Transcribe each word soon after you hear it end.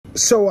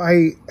So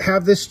I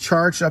have this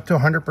charged up to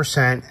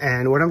 100%,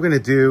 and what I'm going to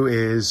do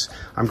is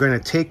I'm going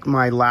to take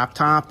my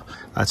laptop,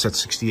 that's at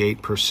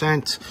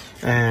 68%,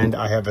 and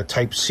I have a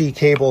Type-C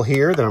cable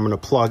here that I'm going to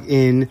plug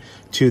in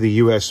to the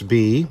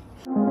USB.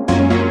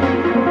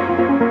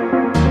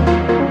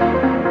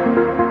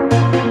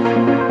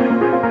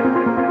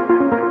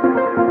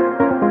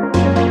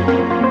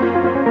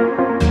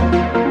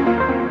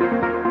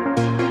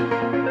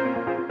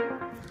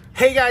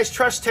 Hey guys,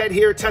 Trust Ted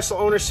here, Tesla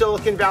owner,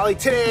 Silicon Valley.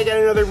 Today I got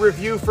another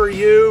review for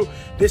you.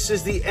 This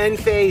is the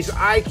Enphase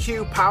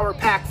IQ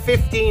PowerPack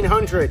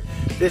 1500.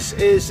 This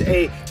is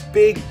a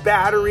big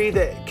battery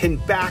that can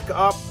back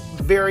up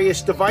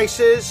various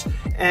devices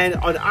and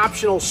an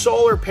optional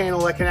solar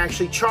panel that can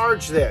actually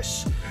charge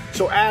this.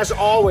 So as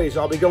always,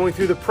 I'll be going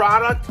through the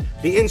product,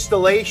 the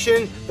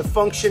installation, the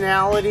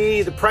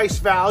functionality, the price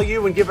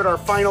value, and give it our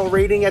final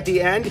rating at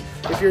the end.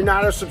 If you're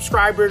not a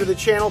subscriber to the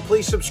channel,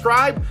 please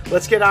subscribe.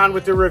 Let's get on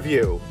with the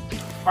review.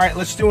 All right,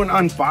 let's do an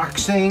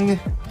unboxing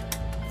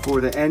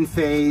for the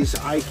Enphase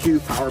IQ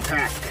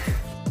PowerPack.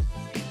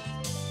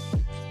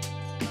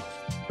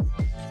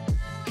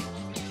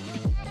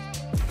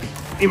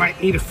 You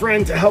might need a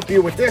friend to help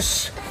you with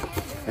this.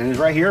 And it's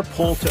right here,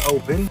 pull to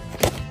open.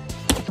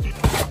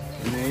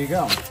 And there you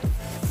go.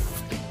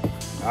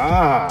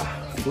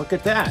 Ah, look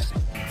at that.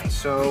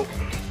 So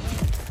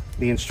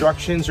the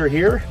instructions are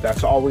here.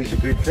 That's always a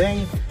good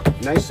thing.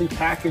 Nicely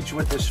packaged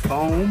with this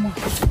foam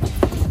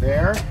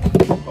there.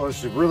 Oh,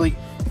 it's a really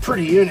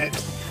pretty unit.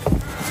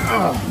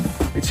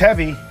 Oh, it's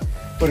heavy,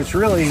 but it's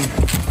really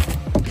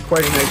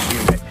quite a nice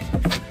unit.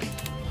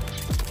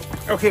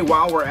 Okay,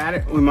 while we're at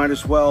it, we might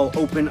as well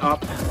open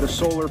up the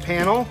solar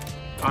panel.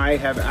 I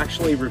have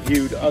actually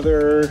reviewed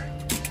other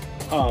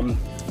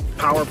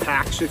power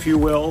packs, if you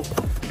will,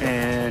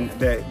 and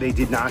that they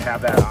did not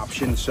have that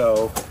option.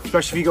 So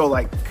especially if you go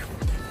like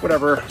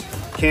whatever,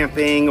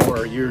 camping,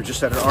 or you're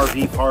just at an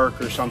RV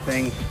park or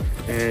something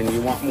and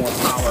you want more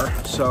power.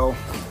 So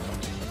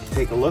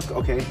take a look.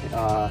 Okay,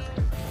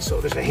 so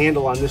there's a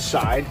handle on this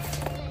side.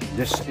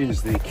 This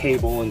is the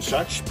cable and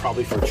such,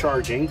 probably for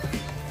charging.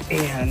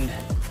 And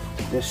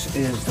this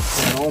is the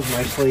panel,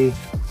 nicely,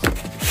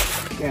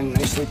 again,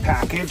 nicely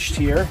packaged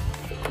here.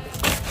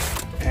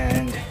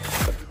 And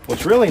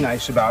what's really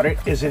nice about it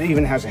is it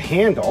even has a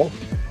handle.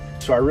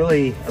 So I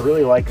really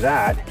like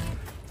that.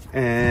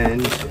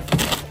 And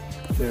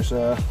there's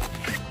a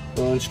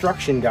little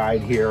instruction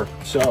guide here.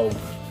 So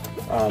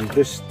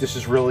this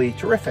is really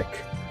terrific.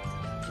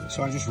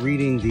 So I'm just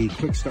reading the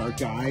quick start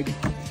guide,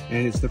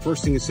 and it's the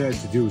first thing it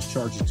says to do is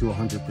charge it to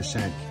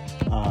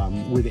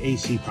 100% with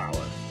AC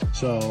power.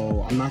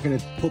 So I'm not going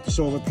to put the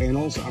solar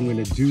panels. I'm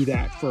going to do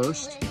that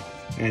first,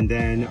 and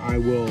then I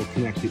will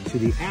connect it to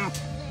the app,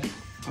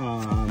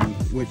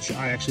 which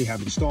I actually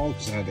have installed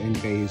because I have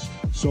Enphase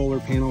solar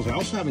panels. I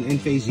also have an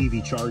Enphase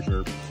EV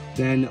charger.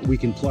 Then we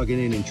can plug it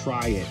in and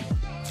try it.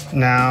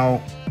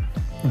 Now,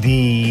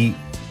 the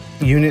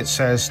unit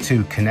says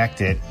to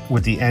connect it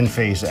with the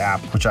Enphase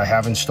app, which I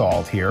have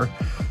installed here.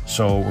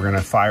 So we're going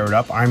to fire it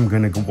up. I'm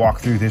going to walk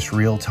through this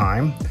real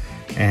time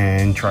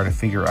and try to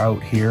figure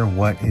out here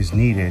what is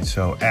needed.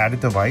 So add a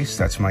device,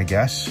 that's my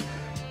guess.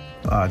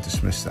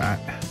 Dismiss that.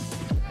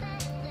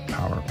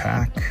 Power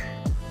pack.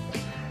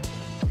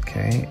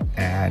 Okay,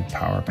 add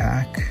power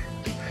pack.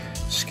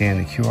 Scan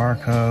the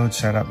QR code,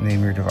 set up,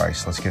 name your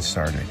device. Let's get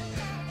started.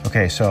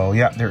 Okay, so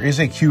yeah, there is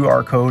a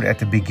QR code at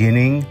the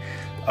beginning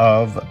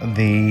of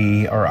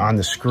or on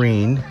the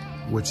screen,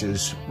 which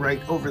is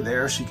right over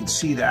there, so you can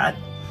see that.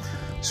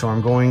 So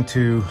I'm going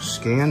to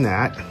scan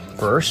that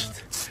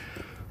first.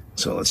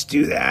 So let's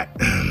do that.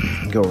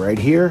 Go right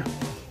here.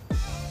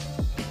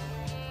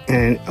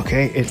 And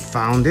okay, it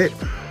found it.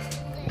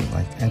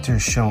 Like enter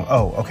shown.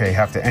 Oh, okay,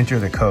 have to enter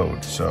the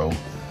code. So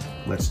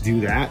let's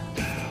do that.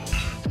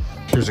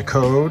 There's a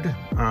code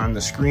on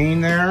the screen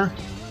there.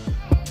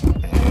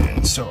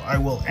 And so I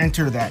will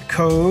enter that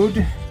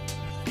code.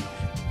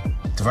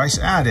 Device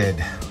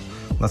added.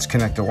 Let's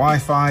connect the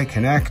Wi-Fi,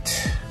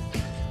 connect.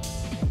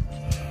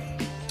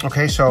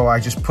 Okay, so I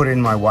just put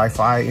in my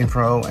Wi-Fi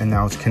info and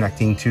now it's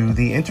connecting to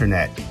the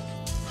internet.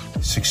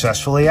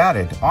 Successfully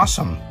added,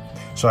 awesome.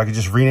 So I could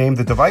just rename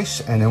the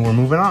device and then we're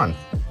moving on.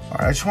 All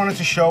right, I just wanted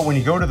to show when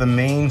you go to the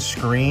main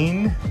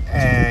screen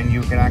and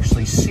you can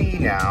actually see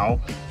now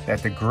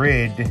that the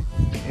grid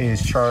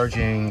is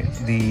charging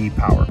the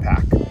power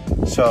pack.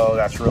 So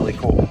that's really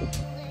cool.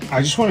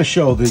 I just want to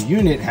show the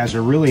unit has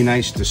a really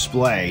nice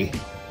display.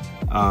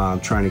 I'm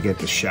trying to get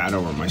the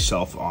shadow or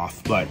myself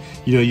off, but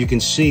you know, you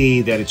can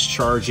see that it's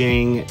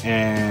charging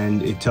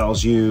and it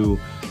tells you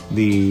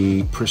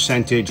the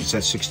percentage. It's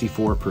at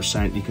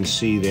 64%. You can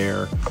see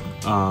there,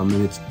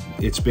 and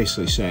it's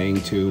basically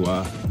saying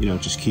to you know,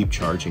 just keep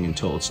charging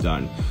until it's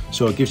done.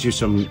 So it gives you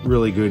some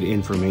really good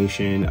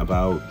information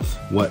about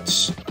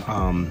what's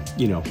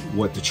you know,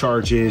 what the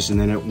charge is,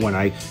 and then when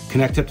I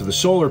connect up to the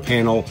solar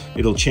panel,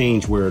 it'll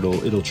change where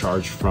it'll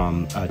charge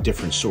from a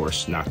different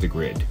source, not the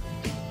grid.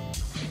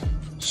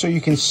 So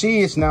you can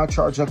see it's now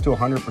charged up to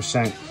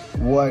 100%.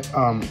 What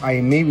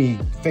I maybe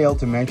failed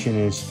to mention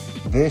is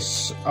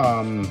this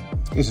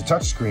is a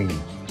touchscreen.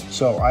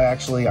 So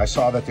I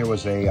saw that there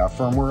was a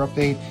firmware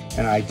update,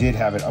 and I did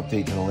have it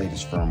update to the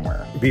latest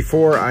firmware.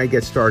 Before I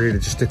get started,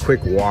 just a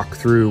quick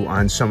walkthrough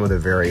on some of the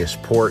various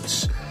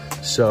ports.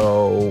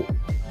 So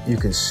you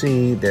can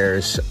see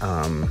there's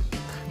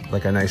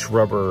like a nice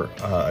rubber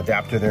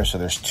adapter there. So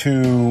there's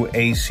 2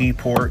 AC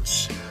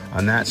ports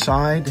on that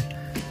side,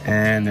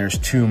 and there's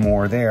 2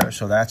 more there.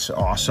 So that's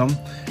awesome.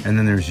 And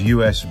then there's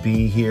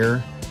USB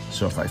here.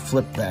 So if I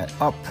flip that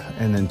up,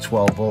 and then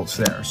 12 volts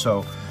there.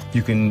 So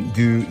you can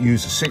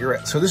use a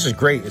cigarette. So this is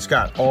great. It's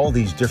got all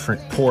these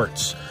different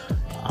ports.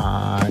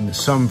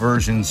 Some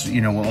versions, you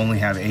know, will only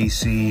have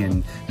AC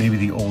and maybe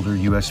the older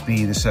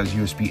USB. This has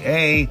USB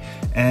A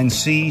and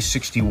C,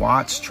 60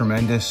 watts,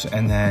 tremendous.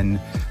 And then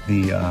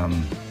the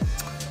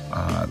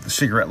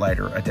cigarette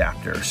lighter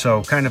adapter.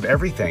 So kind of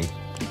everything.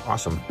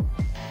 Awesome.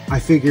 I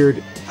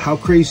figured, how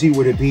crazy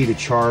would it be to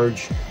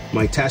charge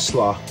my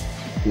Tesla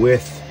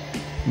with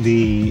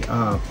the,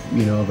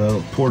 you know,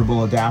 the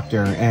portable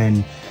adapter?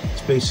 And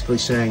it's basically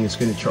saying it's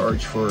going to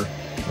charge for,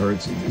 or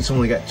it's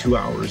only got 2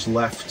 hours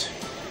left,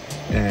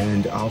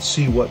 and I'll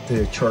see what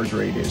the charge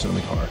rate is on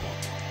the car.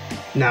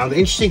 Now, the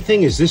interesting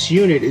thing is this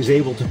unit is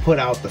able to put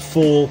out the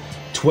full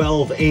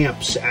 12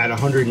 amps at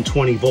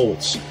 120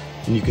 volts.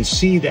 And you can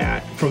see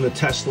that from the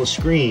Tesla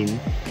screen.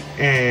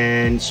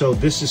 And so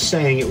this is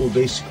saying it will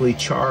basically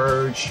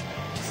charge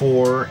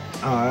for,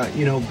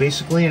 you know,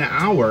 basically an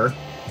hour.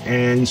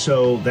 And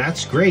so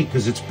that's great,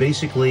 because it's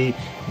basically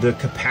the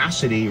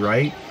capacity,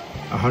 right?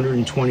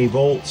 120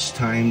 volts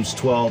times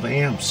 12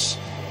 amps.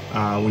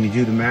 When you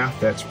do the math,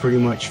 that's pretty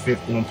much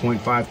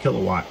 1.5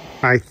 kilowatt.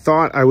 I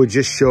thought I would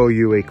just show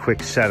you a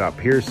quick setup.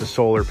 Here's the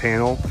solar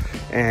panel,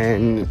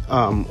 and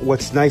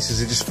what's nice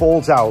is it just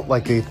folds out,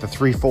 like the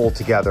 3 fold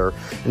together,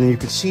 and then you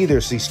can see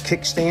there's these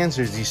kickstands.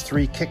 There's these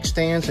 3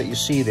 kickstands that you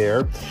see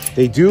there.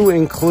 They do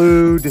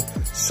include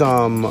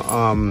some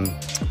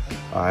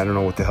I don't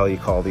know what the hell you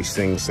call these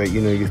things that,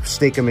 you know, you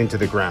stake them into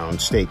the ground,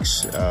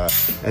 stakes,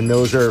 and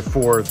those are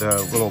for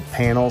the little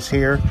panels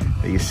here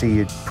that you see.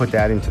 You put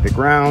that into the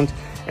ground,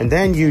 and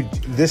then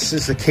this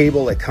is the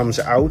cable that comes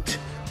out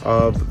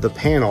of the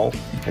panel,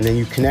 and then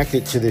you connect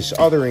it to this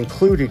other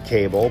included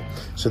cable.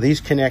 So these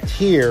connect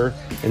here,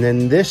 and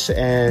then this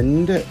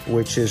end,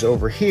 which is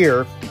over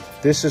here,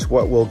 this is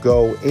what will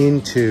go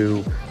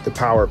into the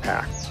power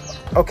pack.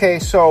 Okay,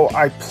 so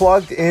I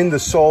plugged in the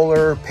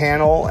solar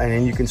panel, and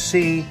then you can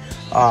see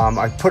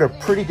I put a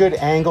pretty good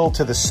angle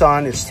to the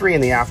sun. It's 3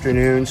 in the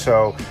afternoon,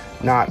 so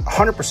not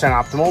 100%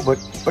 optimal,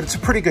 but it's a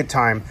pretty good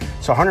time.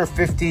 So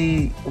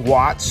 150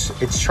 watts,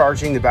 it's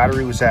charging. The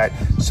battery was at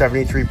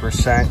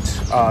 73%,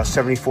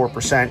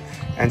 74%.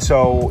 And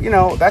so, you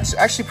know, that's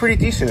actually pretty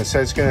decent. It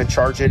says it's gonna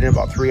charge it in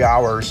about 3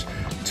 hours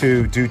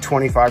to do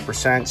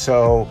 25%.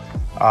 So,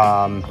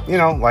 you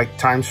know, like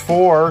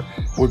 ×4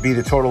 would be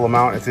the total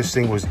amount if this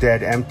thing was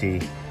dead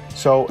empty.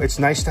 So it's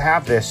nice to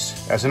have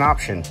this as an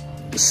option.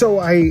 So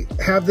I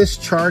have this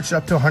charged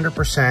up to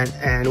 100%,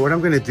 and what I'm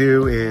going to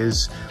do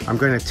is I'm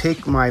going to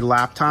take my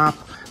laptop,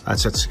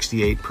 that's at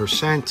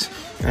 68%,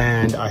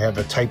 and I have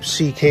a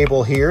Type-C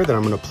cable here that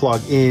I'm going to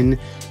plug in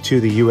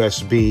to the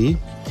USB.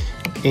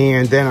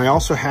 And then I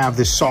also have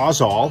this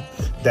Sawzall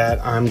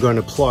that I'm going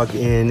to plug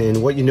in.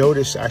 And what you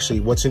notice, actually,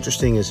 what's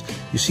interesting is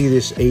you see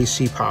this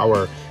AC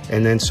power.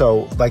 And then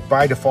so, like,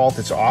 by default,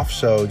 it's off.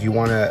 So do you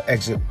want to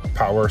exit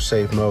power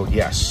save mode?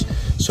 Yes.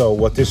 So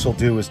what this will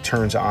do is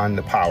turns on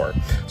the power.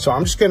 So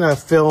I'm just going to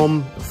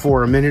film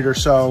for a minute or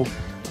so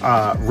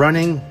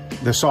running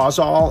the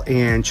Sawzall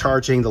and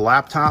charging the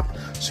laptop,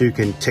 so you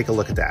can take a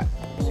look at that.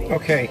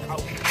 Okay.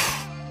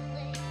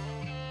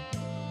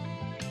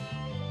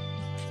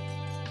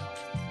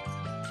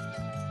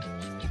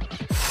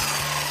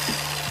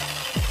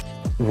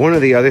 One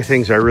of the other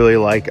things I really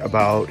like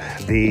about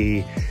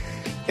the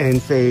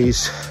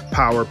Enphase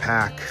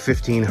PowerPack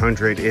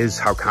 1500 is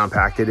how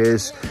compact it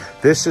is.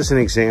 This is an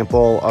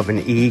example of an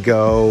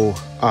Ego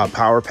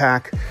power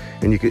pack,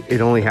 and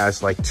it only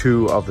has like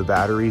 2 of the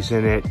batteries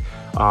in it.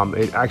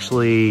 It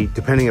actually,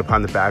 depending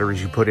upon the batteries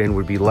you put in,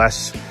 would be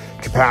less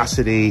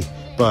capacity,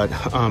 but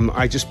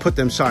I just put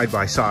them side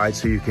by side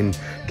so you can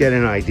get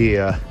an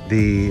idea.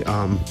 The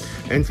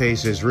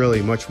Enphase is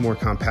really much more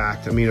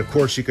compact. I mean, of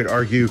course, you could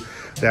argue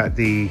that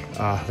the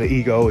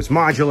Ego is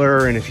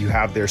modular, and if you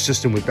have their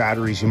system with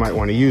batteries, you might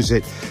want to use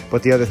it.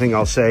 But the other thing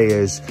I'll say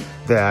is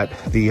that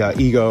the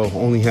Ego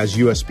only has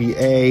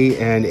USB-A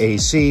and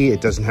AC.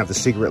 It doesn't have the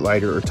cigarette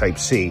lighter or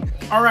Type-C.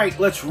 All right,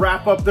 let's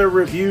wrap up the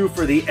review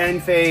for the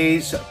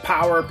Enphase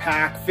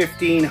PowerPack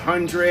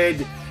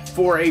 1500.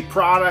 For a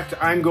product,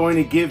 I'm going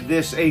to give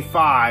this a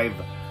 5.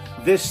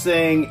 This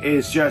thing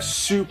is just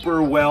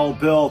super well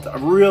built.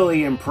 I'm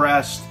really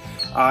impressed.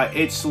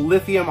 It's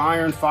lithium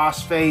iron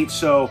phosphate,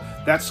 so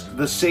that's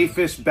the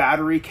safest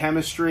battery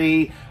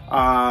chemistry.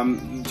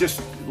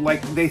 Just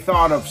like they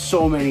thought of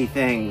so many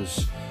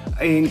things.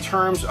 In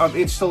terms of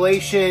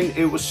installation,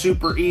 it was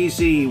super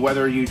easy,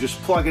 whether you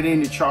just plug it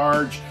in to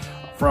charge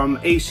from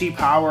AC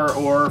power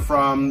or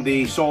from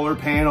the solar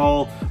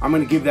panel. I'm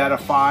gonna give that a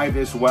 5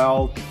 as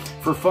well.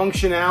 For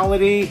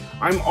functionality,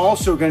 I'm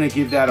also gonna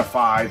give that a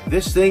 5.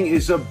 This thing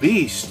is a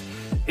beast.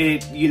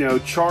 It, you know,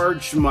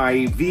 charged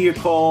my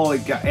vehicle.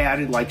 It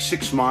added like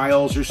 6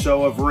 miles or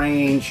so of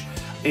range.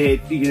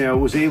 It, you know,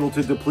 was able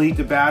to deplete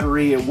the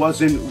battery. It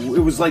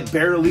was like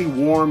barely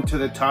warm to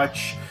the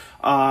touch.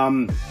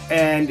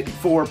 And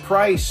for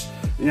price,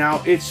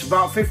 now it's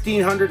about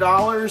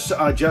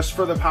 $1,500 just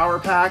for the power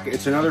pack.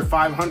 It's another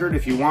 $500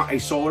 if you want a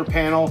solar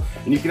panel,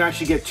 and you can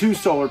actually get 2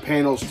 solar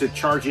panels to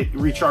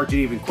recharge it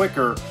even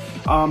quicker.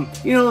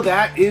 You know,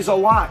 that is a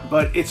lot,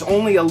 but it's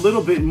only a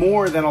little bit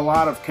more than a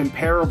lot of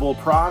comparable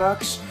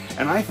products.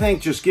 And I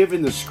think just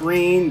given the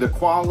screen, the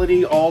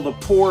quality, all the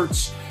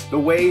ports, the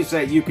ways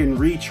that you can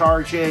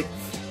recharge it,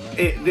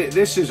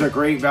 this is a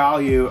great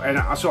value.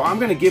 And so I'm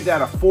gonna give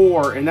that a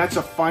 4, and that's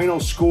a final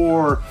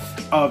score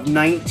of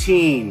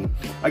 19.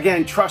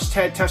 Again, Trust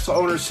Ted, Tesla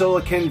owner,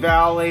 Silicon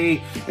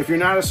Valley. If you're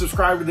not a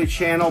subscriber to the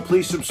channel,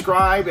 please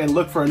subscribe and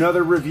look for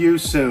another review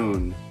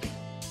soon.